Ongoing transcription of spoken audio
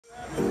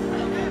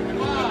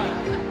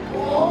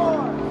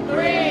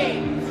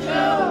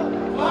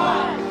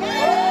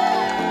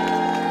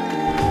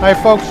Hi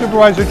folks,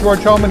 Supervisor George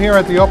Hoehmann here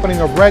at the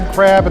opening of Red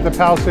Crab at the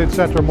Palisades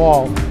Center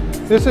Mall.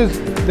 This is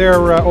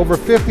their over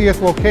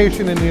 50th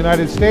location in the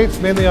United States,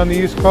 mainly on the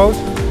East Coast.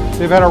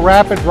 They've had a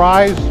rapid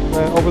rise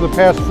over the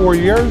past 4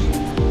 years.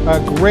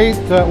 Great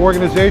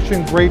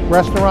organization, great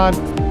restaurant.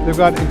 They've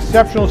got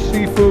exceptional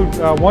seafood,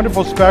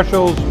 wonderful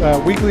specials,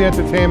 weekly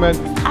entertainment.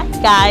 Hi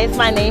guys,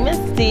 my name is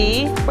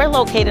Dee. We're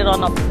located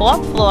on the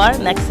 4th floor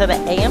next to the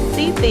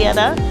AMC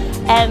Theater,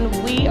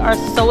 and we are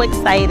so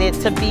excited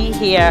to be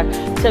here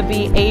to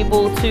be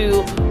able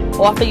to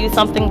offer you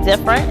something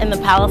different in the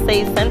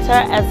Palisades Center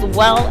as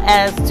well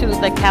as to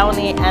the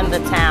county and the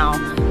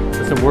town.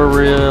 Listen, we're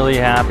really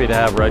happy to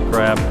have Red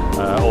Crab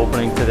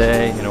opening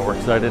today. We're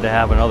excited to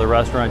have another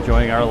restaurant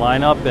joining our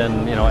lineup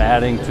and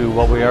adding to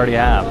what we already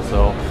have.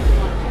 So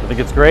I think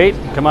it's great.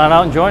 Come on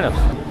out and join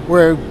us.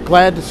 We're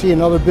glad to see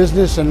another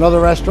business, another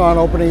restaurant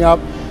opening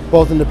up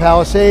both in the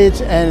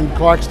Palisades and in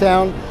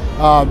Clarkstown,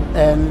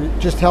 and it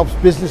just helps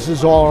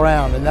businesses all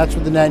around, and that's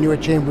what the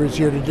Nyack Chamber is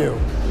here to do.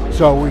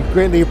 So we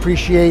greatly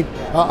appreciate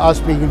us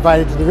being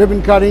invited to the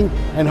ribbon cutting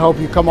and hope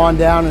you come on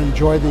down and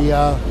enjoy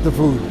the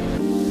food.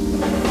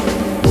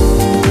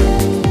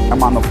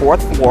 I'm on the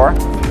 4th floor,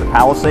 the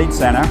Palisades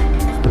Center,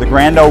 for the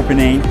grand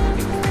opening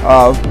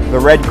of the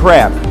Red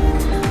Crab.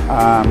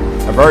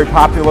 A very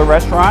popular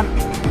restaurant,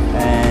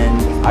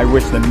 and I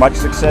wish them much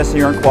success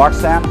here in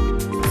Clarkstown.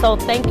 So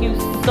thank you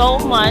so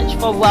much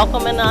for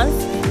welcoming us,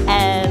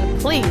 and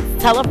please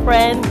tell a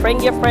friend,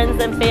 bring your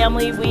friends and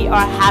family. We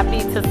are happy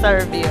to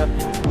serve you.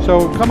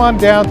 So come on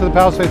down to the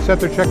Palisades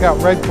Center, check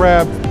out Red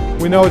Crab.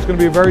 We know it's going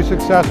to be a very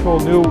successful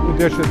new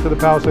addition to the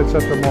Palisades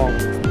Center Mall.